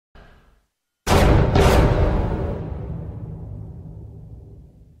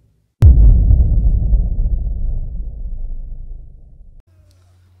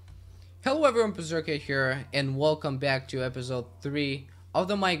Hello everyone, Berserkhead here, and welcome back to episode 3 of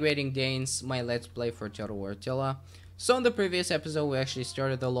the Migrating Danes, my Let's Play for Total War Attila. So in the previous episode, we actually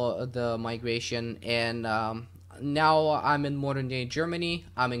started the migration, and now I'm in modern day Germany.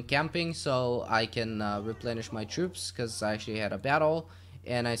 I'm in camping, so I can replenish my troops, because I actually had a battle,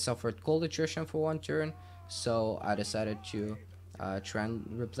 and I suffered cold attrition for one turn, so I decided to try and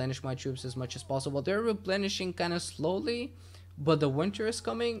replenish my troops as much as possible. They're replenishing kind of slowly, but the winter is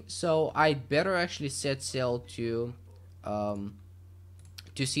coming, so I'd better actually set sail to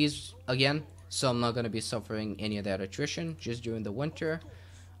seas again, so I'm not going to be suffering any of that attrition just during the winter.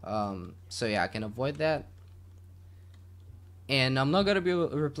 So yeah, I can avoid that, and I'm not going to be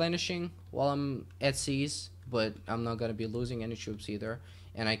replenishing while I'm at seas, but I'm not going to be losing any troops either,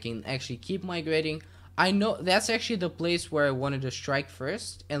 and I can actually keep migrating. I know that's actually the place where I wanted to strike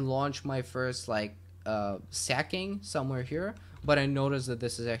first and launch my first sacking somewhere here, but I noticed that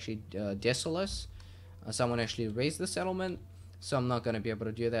this is actually desolate. Someone actually raised the settlement, so I'm not gonna be able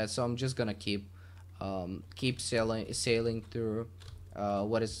to do that. So I'm just gonna keep sailing through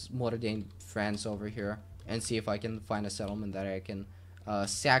what is modern day France over here, and see if I can find a settlement that I can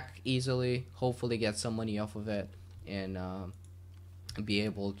sack easily. Hopefully, get some money off of it, and be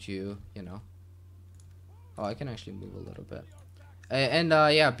able to, you know. Oh, I can actually move a little bit. And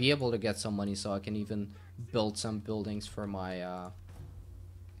yeah, be able to get some money so I can even build some buildings for my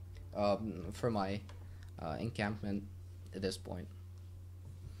encampment at this point.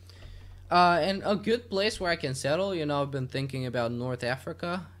 And a good place where I can settle, you know, I've been thinking about North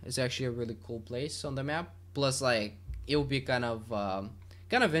Africa. It's actually a really cool place on the map. Plus, like, it will be kind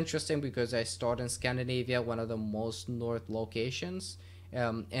of interesting because I start in Scandinavia, one of the most north locations,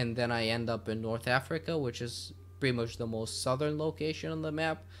 and then I end up in North Africa, which is pretty much the most southern location on the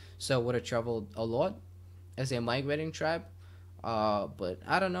map. So I would have traveled a lot as a migrating tribe, but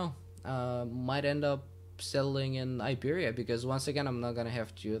I don't know. Might end up settling in Iberia because once again, I'm not gonna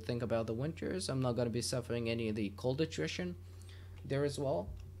have to think about the winters. I'm not gonna be suffering any of the cold attrition there as well.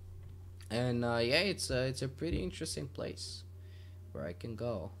 And yeah, it's a pretty interesting place where I can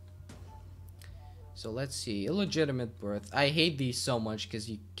go. So let's see, illegitimate birth. I hate these so much because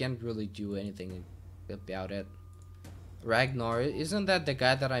you can't really do anything about it. Ragnar, isn't that the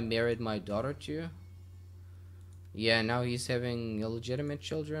guy that I married my daughter to? Yeah, now he's having illegitimate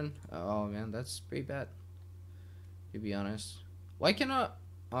children. Oh man, that's pretty bad, to be honest. Why cannot?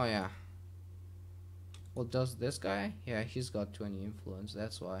 Oh yeah. Well, does this guy? Yeah, he's got 20 influence,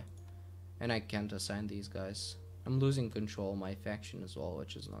 that's why. And I can't assign these guys. I'm losing control of my faction as well,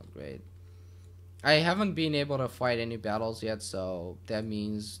 which is not great. I haven't been able to fight any battles yet, so that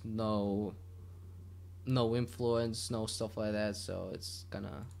means no influence, no stuff like that, so it's kind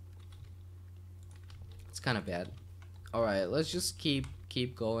of bad. All right, let's just keep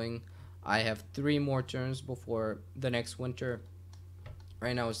going. I have 3 more turns before the next winter.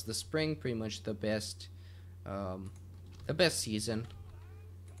 Right now it's the spring, pretty much the best season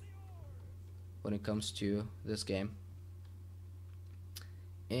when it comes to this game.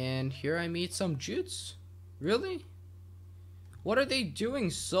 And here I meet some Jutes. Really? What are they doing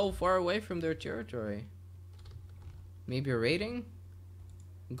so far away from their territory? Maybe raiding?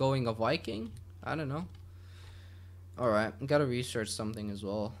 Going a Viking? I don't know. Alright, gotta research something as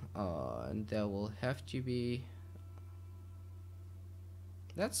well. And that will have to be...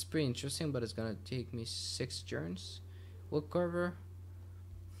 That's pretty interesting, but it's gonna take me 6 turns. Wood carver?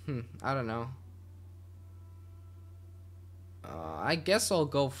 I don't know. I guess I'll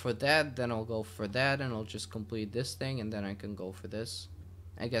go for that, then I'll go for that, and I'll just complete this thing, and then I can go for this.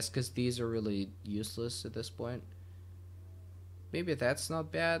 I guess because these are really useless at this point. Maybe that's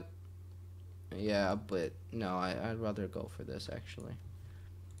not bad. Yeah, but no, I'd rather go for this, actually.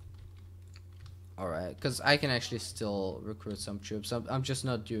 Alright, because I can actually still recruit some troops. I'm just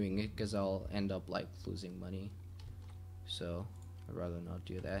not doing it because I'll end up, like, losing money. So... I'd rather not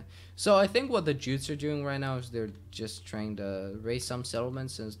do that. So I think what the Jutes are doing right now is they're just trying to raise some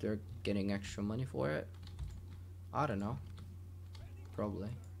settlements since they're getting extra money for it. I don't know. Probably.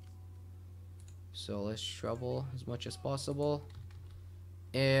 So let's travel as much as possible.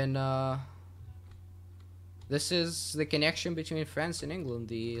 And this is the connection between France and England,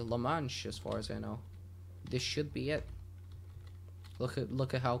 the La Manche, as far as I know. This should be it. Look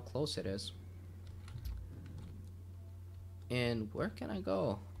at how close it is. And where can I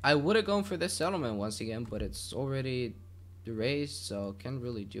go? I would have gone for this settlement once again, but it's already raised, so can't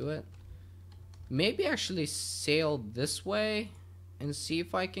really do it. Maybe actually sail this way and see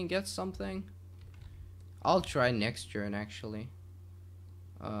if I can get something. I'll try next turn, actually.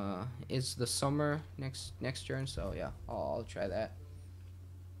 It's the summer next turn, so yeah, I'll try that.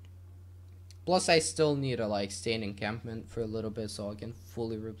 Plus, I still need to like stay in encampment for a little bit so I can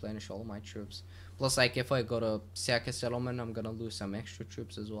fully replenish all my troops. Plus, like if I go to sack a settlement, I'm gonna lose some extra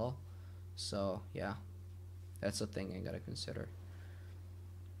troops as well. So yeah, that's a thing I gotta consider.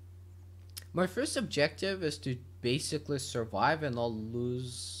 My first objective is to basically survive and not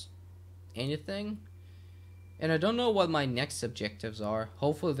lose anything. And I don't know what my next objectives are.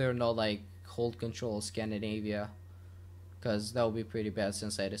 Hopefully they're not like hold control of Scandinavia, because that would be pretty bad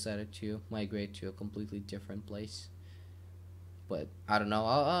since I decided to migrate to a completely different place. But I don't know.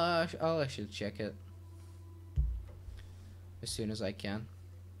 I'll actually check it as soon as I can.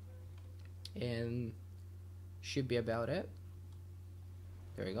 And should be about it.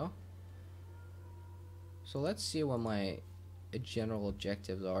 There we go. So let's see what my general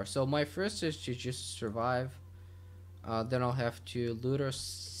objectives are. So my first is to just survive. Then I'll have to loot or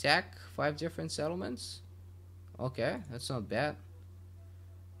sack 5 different settlements. Okay, that's not bad.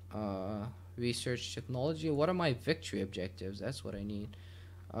 Research technology. What are my victory objectives? That's what I need.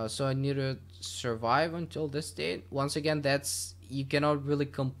 So I need to survive until this date. Once again, that's you cannot really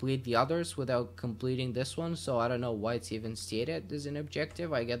complete the others without completing this one. So I don't know why it's even stated as an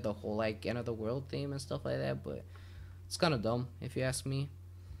objective. I get the whole like end of the world theme and stuff like that, but it's kind of dumb if you ask me.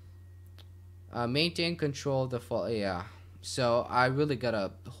 Maintain control of the fall. Yeah. So I really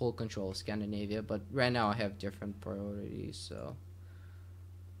gotta hold control of Scandinavia, but right now I have different priorities. So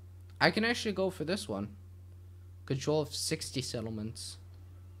I can actually go for this one. Control of 60 settlements,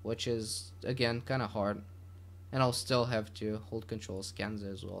 which is again kind of hard, and I'll still have to hold control of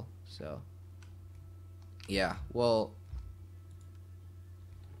Skanza as well. So yeah, well,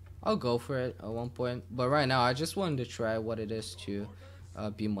 I'll go for it at one point, but right now I just wanted to try what it is to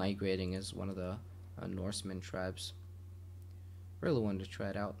be migrating as one of the Norseman tribes. Really wanted to try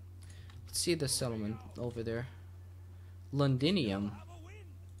it out. Let's see the settlement over there. Londinium.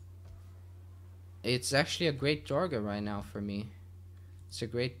 It's actually a great target right now for me. It's a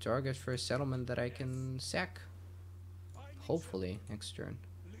great target for a settlement that I can sack. Hopefully next turn.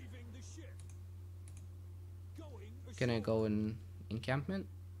 Can I go in encampment?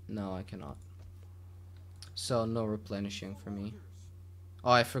 No, I cannot. So no replenishing for me. Oh,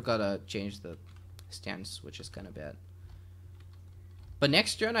 I forgot to change the stance, which is kind of bad. But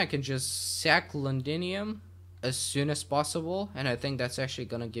next turn I can just sack Londinium as soon as possible, and I think that's actually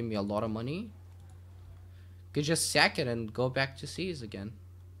gonna give me a lot of money. Could just sack it and go back to seas again.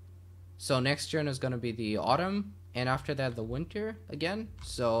 So next turn is gonna be the autumn, and after that the winter again.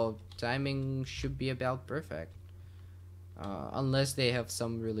 So timing should be about perfect. Unless they have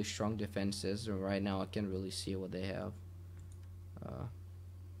some really strong defenses, and right now I can't really see what they have.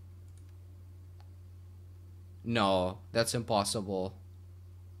 No, that's impossible.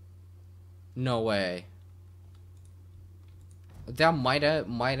 No way. That might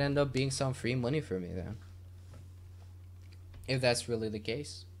end up being some free money for me then. If that's really the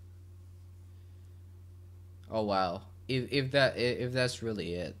case. Oh wow. If that's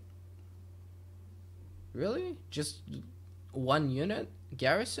really it. Really? Just one unit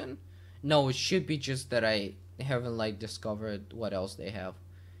garrison? No, it should be just that I haven't like discovered what else they have.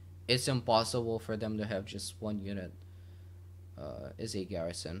 It's impossible for them to have just one unit as a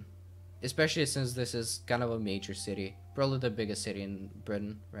garrison. Especially since this is kind of a major city. Probably the biggest city in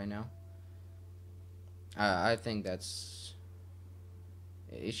Britain right now. I think that's...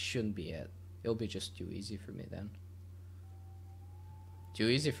 It shouldn't be it. It'll be just too easy for me then. Too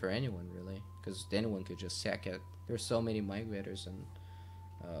easy for anyone, really. Because anyone could just sack it. There's so many migrators and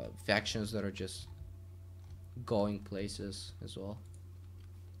factions that are just going places as well.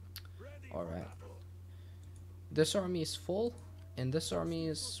 Alright. This army is full. And this army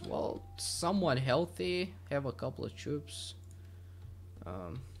is, well, somewhat healthy. Have a couple of troops.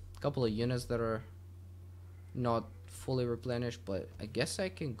 Couple of units that are not fully replenished, but I guess I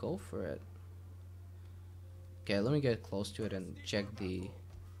can go for it. Okay, let me get close to it and check the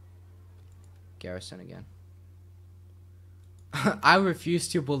garrison again. I refuse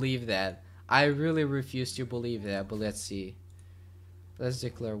to believe that. I really refuse to believe that, but let's see. Let's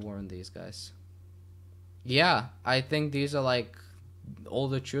declare war on these guys. Yeah, I think these are like all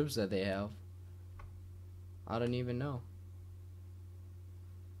the troops that they have. I don't even know.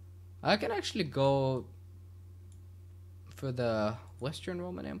 I can actually go for the Western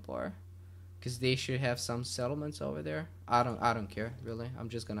Roman Empire, because they should have some settlements over there. I don't care really. I'm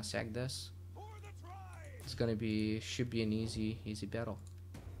just gonna sack this. It's gonna be should be an easy battle.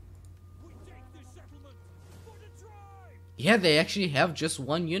 Yeah, they actually have just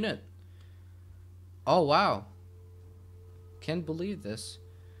one unit. Oh wow. Can't believe this.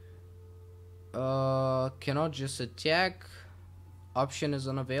 Cannot just attack. option is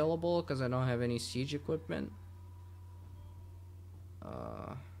unavailable because I don't have any siege equipment.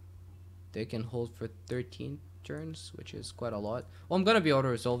 They can hold for 13 turns, which is quite a lot. Well, I'm gonna be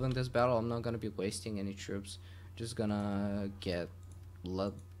auto-resolving this battle. I'm not gonna be wasting any troops. Just gonna get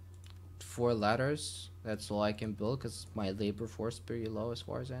 4 ladders. That's all I can build because my labor force is pretty low as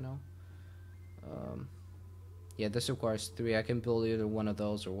far as I know. Yeah, this requires 3. I can build either one of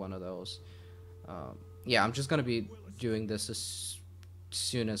those or one of those. Yeah, I'm just gonna be doing this as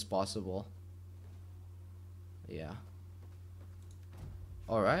soon as possible. Yeah.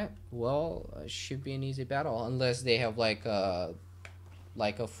 Alright, well, should be an easy battle, unless they have like a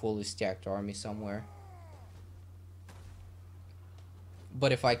fully stacked army somewhere.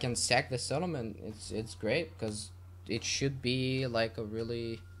 But if I can sack the settlement, it's great, because it should be like a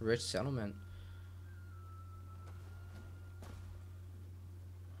really rich settlement.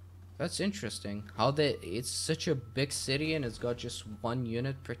 That's interesting. How it's such a big city and it's got just 1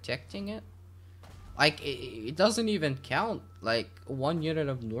 unit protecting it. Like, it doesn't even count, like, 1 unit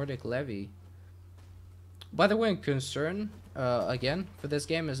of Nordic levy. By the way, concern, again, for this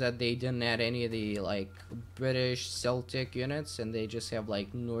game is that they didn't add any of the, like, British Celtic units, and they just have,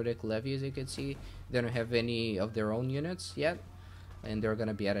 like, Nordic levy, as you can see. They don't have any of their own units yet, and they're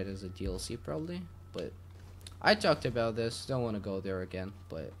gonna be added as a DLC, probably. But I talked about this, don't want to go there again,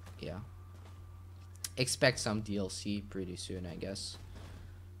 but, yeah. Expect some DLC pretty soon, I guess.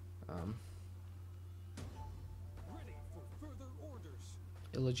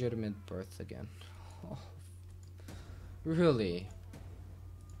 Illegitimate birth again. Oh, really?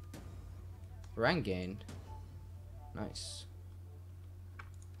 Rank gained. Nice.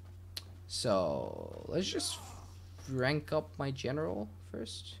 So let's just rank up my general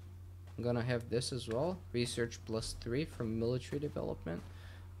first. I'm gonna have this as well. Research +3 from military development.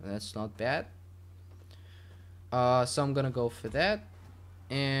 That's not bad. So I'm gonna go for that.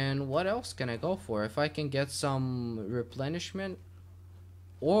 And what else can I go for? If I can get some replenishment,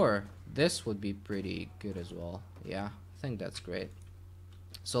 or this would be pretty good as well. Yeah, I think that's great.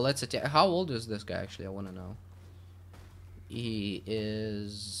 So let's attack. How old is this guy actually? I want to know. He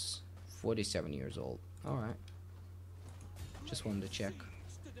is 47 years old. Alright. Just wanted to check.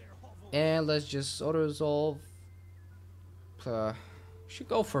 And let's just auto-resolve. Should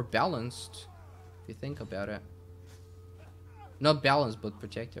go for balanced, if you think about it. Not balanced, but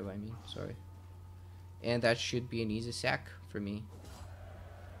protective, I mean. Sorry. And that should be an easy sack for me.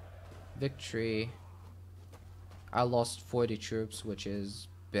 Victory. I lost 40 troops, which is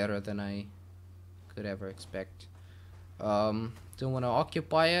better than I could ever expect. Don't want to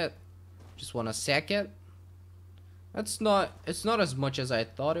occupy it. Just want to sack it. It's not as much as I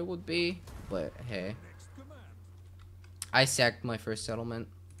thought it would be, but hey. I sacked my first settlement,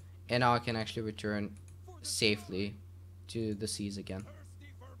 and now I can actually return safely to the seas again.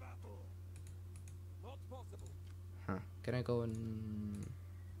 Huh. Can I go and...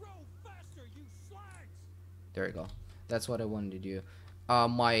 There we go. That's what I wanted to do.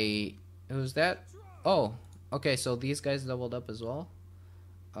 Who's that? Oh, okay, so these guys leveled up as well.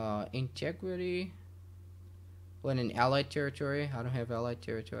 Integrity. When in allied territory. I don't have allied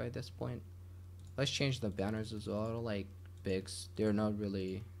territory at this point. Let's change the banners as well. I don't like bigs. They're not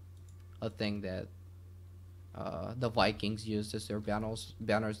really a thing that the Vikings used as their banners.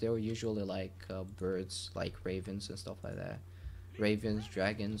 They were usually like birds, like ravens and stuff like that. Ravens,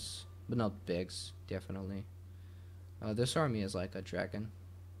 dragons, but not bigs, definitely. This army is like a dragon.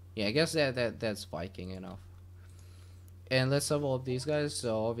 Yeah, I guess that's Viking enough. And let's level up these guys.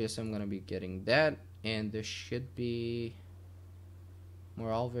 So obviously I'm gonna be getting that, and there should be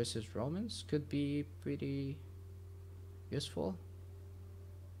morale versus Romans. Could be pretty useful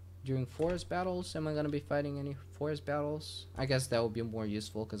during forest battles. Am I gonna be fighting any forest battles? I guess that would be more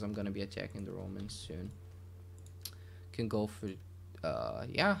useful because I'm gonna be attacking the Romans soon. Can go for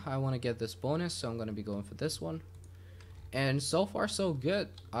yeah, I want to get this bonus, so I'm gonna be going for this one. And so far so good.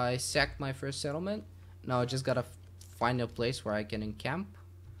 I sacked my first settlement. Now I just gotta find a place where I can encamp.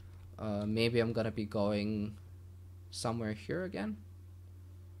 Maybe I'm gonna be going somewhere here again.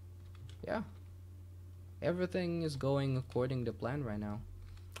 Yeah, everything is going according to plan right now.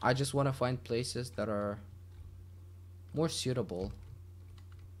 I just want to find places that are more suitable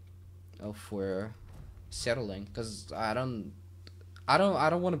for settling, because I don't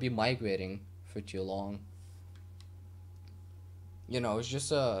want to be migrating for too long. You know, it's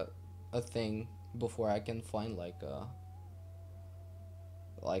just a thing before I can find like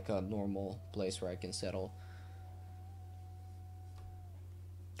a normal place where I can settle.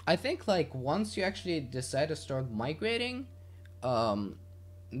 I think like once you actually decide to start migrating,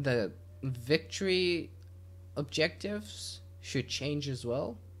 the victory objectives should change as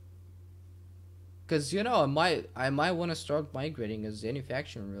well. Because, you know, I might want to start migrating as any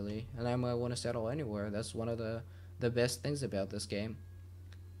faction, really. And I might want to settle anywhere. That's one of the best things about this game.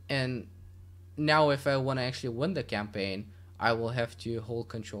 And now if I want to actually win the campaign, I will have to hold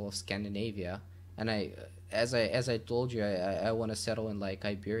control of Scandinavia. And as I told you, I want to settle in, like,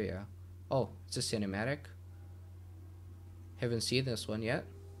 Iberia. Oh, it's a cinematic. Haven't seen this one yet.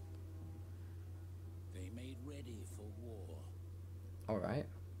 They made ready for war. Alright.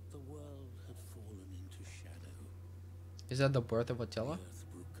 The world had fallen into shadow. Is that the birth of Attila? The earth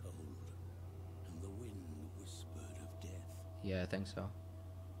grew cold, and the wind whispered of death. Yeah, I think so.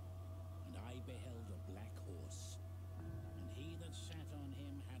 And I beheld a black horse, and he that sat on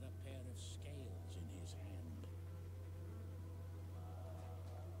him had a pair of scales in his hand.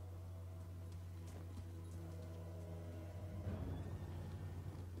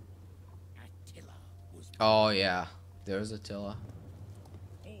 Attila was Oh, yeah. There's Attila.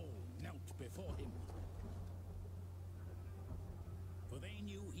 all knelt before him. For they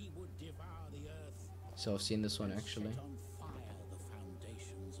knew he would devour the earth. So I've seen this one, And actually. set on fire the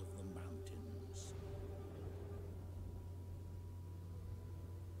foundations of the mountains.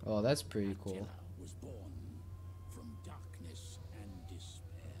 Oh, that's pretty cool. Attila was born from darkness and despair.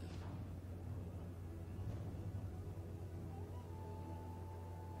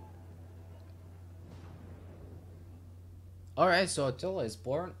 Alright, so Attila is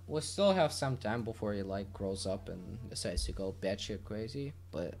born. We'll still have some time before he, like, grows up and decides to go batshit crazy.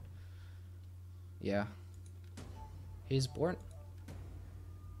 But, yeah. He's born.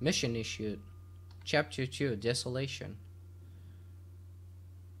 Mission issued. Chapter 2, Desolation.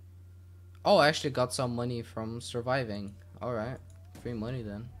 Oh, I actually got some money from surviving. Alright. Free money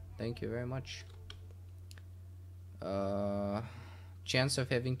then. Thank you very much. Chance of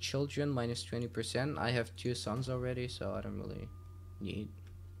having children, minus 20%. I have 2 sons already, so I don't really need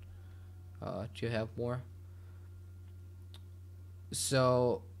to have more.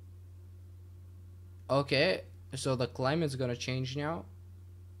 So, okay. So the climate's gonna change now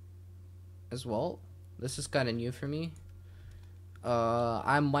as well. This is kind of new for me.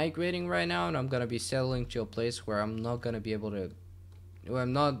 I'm migrating right now, and I'm gonna be settling to a place where I'm not gonna be able to, where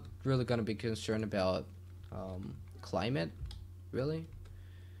I'm not really gonna be concerned about climate, really.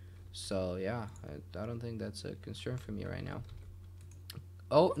 So yeah, I don't think that's a concern for me right now.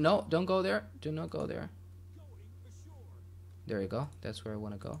 Oh no, don't go there. Do not go there. There you go. That's where I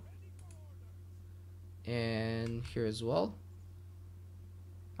want to go. And here as well.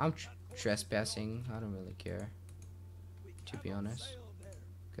 I'm trespassing. I don't really care, to be honest.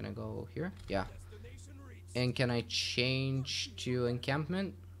 Can I go here? Yeah. And can I change to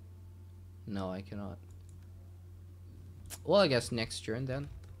encampment? No, I cannot. Well, I guess next turn then.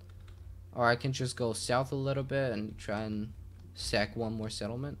 Or I can just go south a little bit and try and sack one more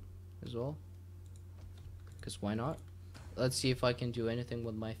settlement as well. Because why not? Let's see if I can do anything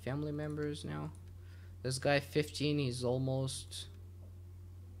with my family members now. This guy 15, he's almost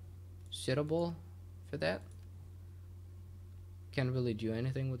suitable for that. Can't really do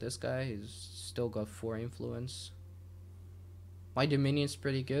anything with this guy. He's still got 4 influence. My dominion's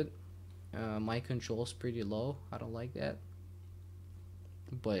pretty good. My control's pretty low. I don't like that.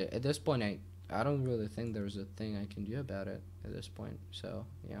 But at this point, I don't really think there's a thing I can do about it at this point. So,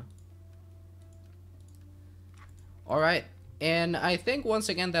 yeah. Alright. And I think, once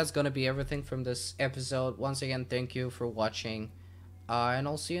again, that's going to be everything from this episode. Once again, thank you for watching. And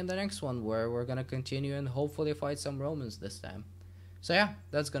I'll see you in the next one, where we're going to continue and hopefully fight some Romans this time. So, yeah,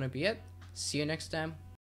 that's going to be it. See you next time.